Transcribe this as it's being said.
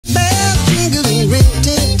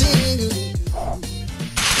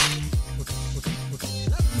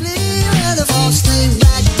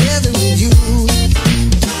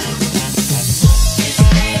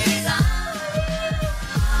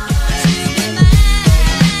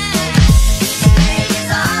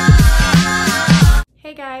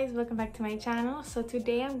welcome back to my channel. So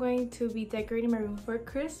today I'm going to be decorating my room for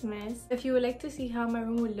Christmas. If you would like to see how my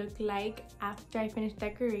room would look like after I finish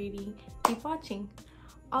decorating, keep watching.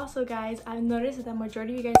 Also guys, I've noticed that the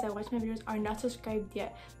majority of you guys that watch my videos are not subscribed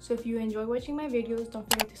yet. So if you enjoy watching my videos, don't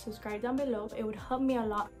forget to subscribe down below. It would help me a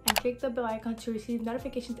lot, and click the bell icon to receive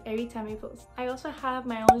notifications every time I post. I also have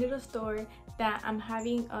my own little store that I'm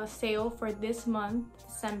having a sale for this month,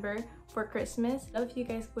 December, for Christmas. I'd love if you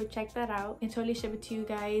guys would check that out and totally ship it to you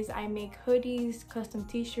guys. I make hoodies, custom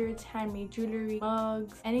t-shirts, handmade jewelry,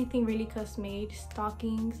 mugs, anything really custom made,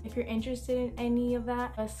 stockings. If you're interested in any of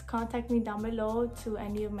that, just contact me down below to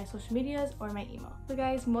any of my social medias or my email. So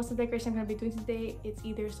guys, most of the decoration I'm gonna be doing today, it's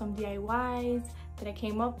either some DIYs that I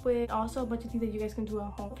came up with, also a bunch of things that you guys can do at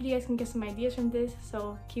home. Hopefully you guys can get some ideas from this,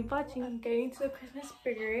 so keep watching. I'm getting to the Christmas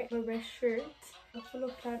spirit. A red shirt, a full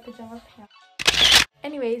of plaid pajama pants.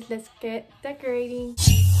 Anyways, let's get decorating.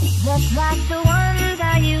 Look like the ones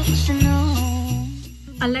I used to know.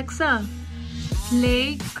 Alexa,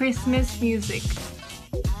 play Christmas music.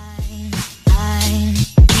 I'm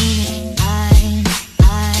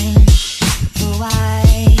the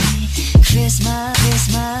white Christmas,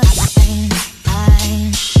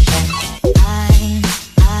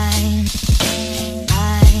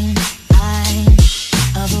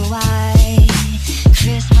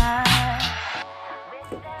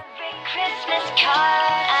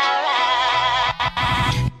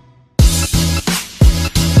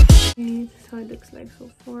 This is how it looks like so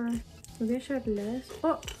far. Maybe I should add less.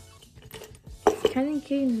 Oh, candy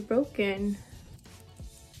cane is broken.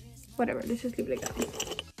 Whatever, let's just leave it like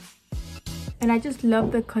that. And I just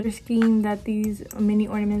love the color scheme that these mini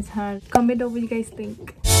ornaments have. Comment below what you guys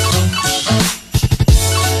think.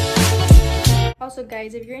 Also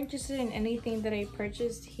guys, if you're interested in anything that I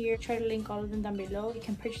purchased here, try to link all of them down below. You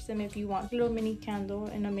can purchase them if you want. A little mini candle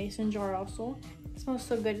in a mason jar also. It smells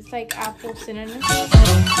so good. It's like apple cinnamon.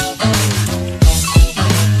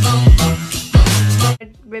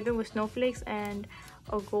 Ribbon with snowflakes and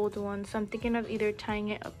a gold one. So I'm thinking of either tying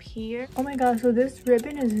it up here. Oh my god, so this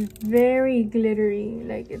ribbon is very glittery.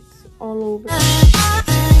 Like it's all over.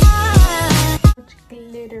 Much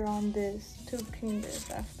glitter on this. To clean this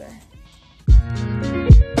after.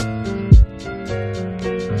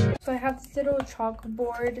 So I have this little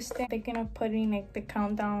chalkboard stand. Thinking of putting like the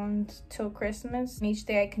countdowns till Christmas, and each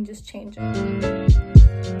day I can just change it.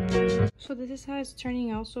 So this is how it's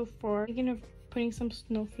turning out so far. Thinking of putting some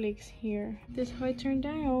snowflakes here. This is how it turned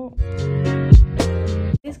out.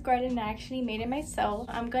 This garden I actually made it myself.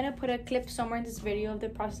 I'm gonna put a clip somewhere in this video of the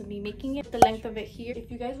process of me making it, the length of it here.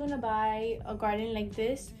 If you guys want to buy a garden like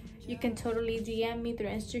this, you can totally DM me through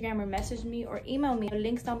Instagram or message me or email me. The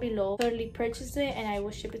link's down below. Totally purchase it and I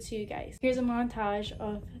will ship it to you guys. Here's a montage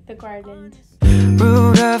of the garland.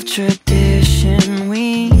 Root of tradition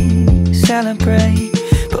we celebrate,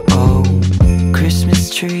 but oh,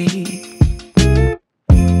 Christmas tree.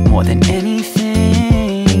 More than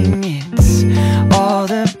anything, it's all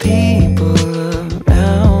the people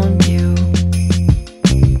around you.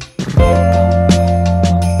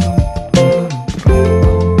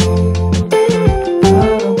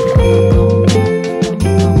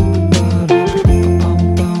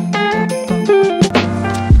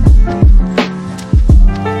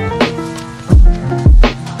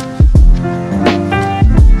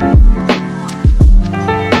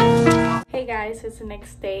 So it's the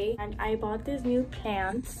next day and I bought these new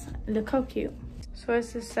plants. Look how cute. So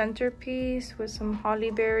it's the centerpiece with some holly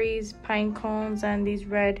berries, pine cones, and these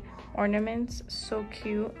red ornaments. So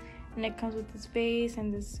cute. And it comes with this vase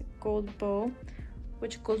and this gold bow,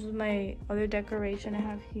 which goes with my other decoration I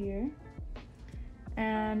have here.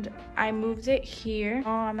 And I moved it here. Oh,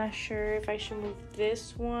 I'm not sure if I should move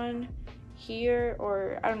this one here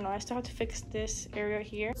or I don't know. I still have to fix this area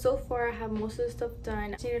here. So far I have most of the stuff done.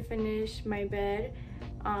 I just need to finish my bed.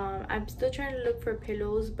 I'm still trying to look for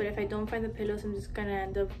pillows, but if I don't find the pillows, I'm just gonna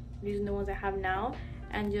end up using the ones I have now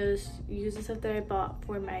and just use the stuff that I bought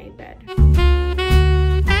for my bed.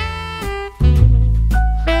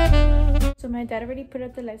 So my dad already put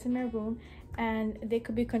up the lights in my room and they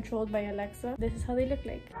could be controlled by Alexa. This is how they look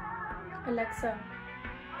like. Alexa,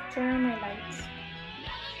 turn on my lights.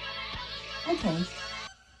 Okay.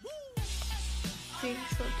 See,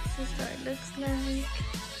 so this is what it looks like.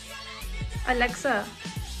 Alexa,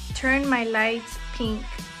 turn my lights pink.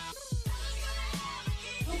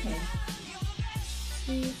 Okay.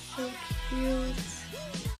 See, so cute.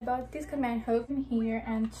 I bought this command hook in here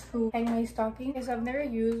and to hang my stocking. So I've never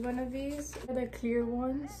used one of these. They're the clear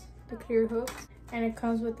ones, the clear hooks, and it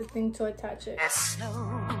comes with the thing to attach it.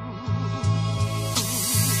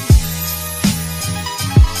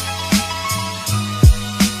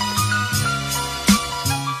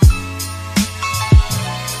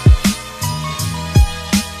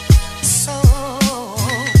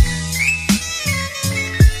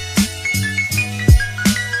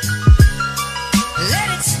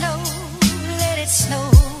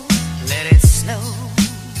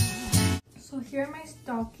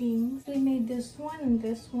 stockings. I made this one and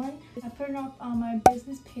this one. I put it up on my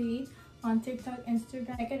business page on TikTok,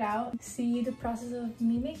 Instagram. Check it out, see the process of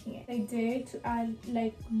me making it. I did to add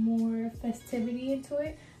like more festivity into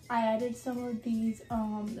it. I added some of these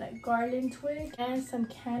like garland twigs and some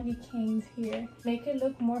candy canes here. Make it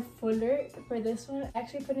look more fuller. For this one, I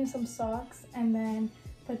actually put in some socks and then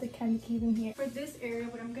put the candy canes in here. For this area,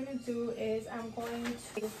 what I'm gonna do is I'm going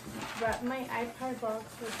to wrap my iPad box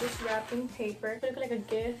with this wrapping paper. Look like a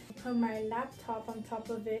gift. Put my laptop on top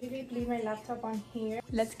of it. Maybe leave my laptop on here.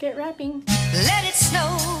 Let's get wrapping. Let it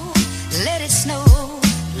snow, let it snow,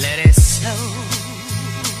 let it snow.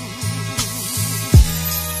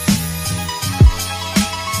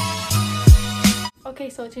 Okay,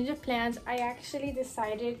 so change of plans. I actually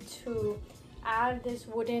decided to add this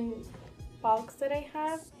wooden box that I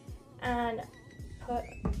have and put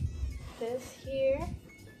this here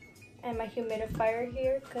and my humidifier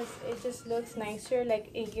here because it just looks nicer. Like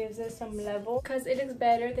it gives us some level because it looks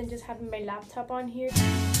better than just having my laptop on here.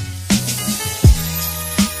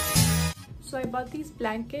 So I bought these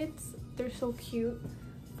blankets. They're so cute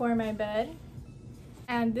for my bed.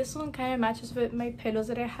 And this one kind of matches with my pillows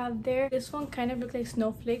that I have there. This one kind of looks like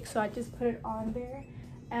snowflakes, so I just put it on there.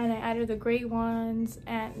 And I added the gray ones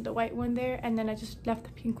and the white one there. And then I just left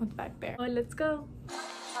the pink ones back there. Oh, let's go.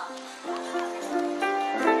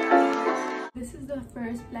 This is the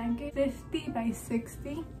first blanket, 50 by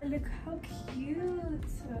 60. Look how cute.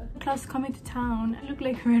 Klaus coming to town. I look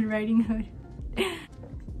like Red Riding Hood.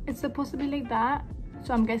 It's supposed to be like that.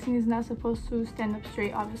 So I'm guessing it's not supposed to stand up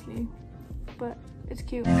straight, obviously. But it's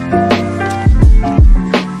cute.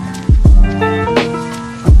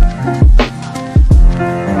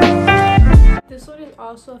 This one is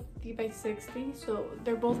also 50 by 60, so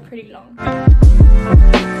they're both pretty long.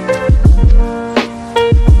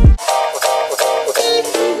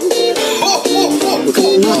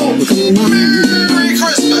 Merry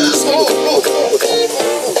Christmas!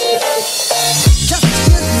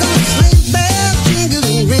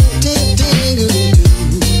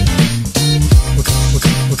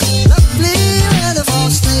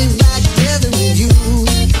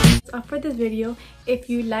 For this video, if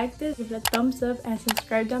you like this, give it a thumbs up and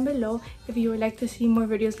subscribe down below if you would like to see more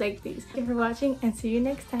videos like these. Thank you for watching and see you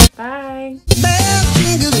next time. Bye.